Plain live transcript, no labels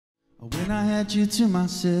when I had you to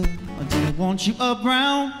myself. I didn't want you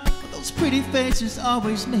around, but those pretty faces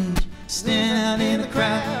always made you stand out in the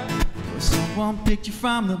crowd. Someone picked you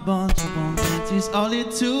from the bunch of ones, is all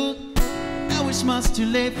it took. Now it's much too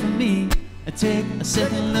late for me to take a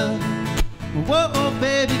second look. Whoa,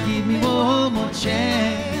 baby, give me one more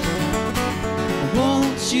chance.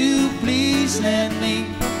 Won't you please let me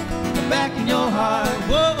back in your heart?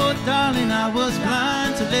 Whoa, darling, I was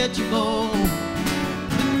blind to let you go.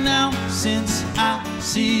 But now, since I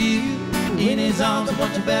see you in his arms, I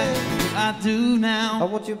want you back. I do now. I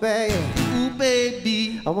want you back. Ooh,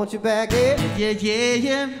 baby, I want you back. Yeah, yeah, yeah,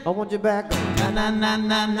 yeah. I want you back. Na na na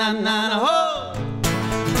na na na. Oh.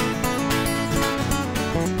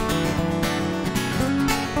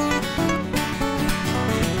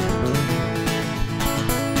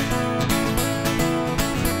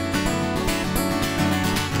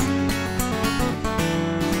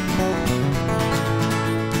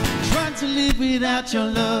 To live without your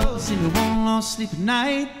love, so you won't lost sleep at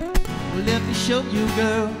night. Well, let me show you,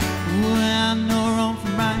 girl, who I know wrong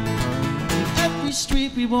from right. In every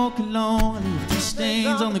street we walk alone, leave the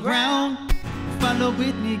stains on the ground. Follow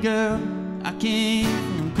with me, girl, I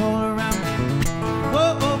can't call around.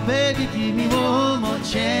 Whoa, baby, give me one more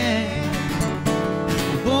chance.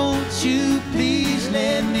 Won't you please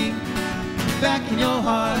let me back in your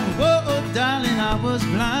heart? Whoa, darling, I was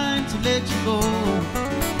blind to let you go.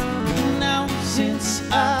 Now, since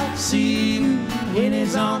I see you in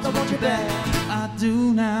his arms, I want you back. I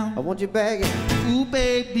do now. I want you back. Yeah. Ooh,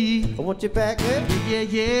 baby, I want you back. Yeah, yeah,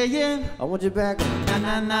 yeah, yeah. I want you back. Na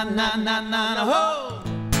na na na na na na. Ho!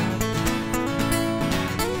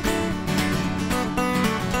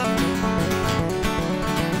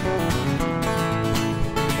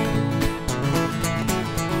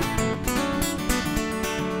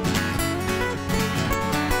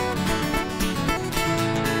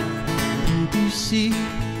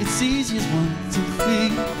 It's easy as 1, 2,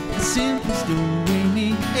 3. As simple as do, re,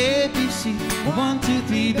 mi, A, B, C. 1, 2,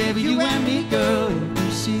 3, baby, you and me, girl.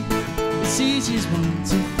 ABC. It's easy as 1,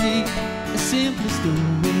 2, 3. As simple as do,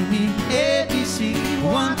 re, mi, A, B, C.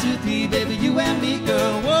 1, 2, 3, baby, you and me,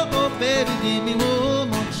 girl. Whoa, baby, give me one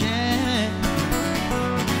more chance.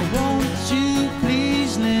 Won't you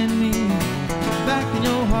please let me back in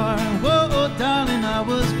your heart? Whoa, darling, I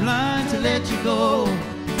was blind to let you go.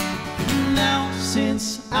 Now,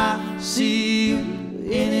 since I see you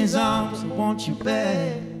in his arms, I want you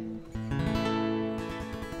back.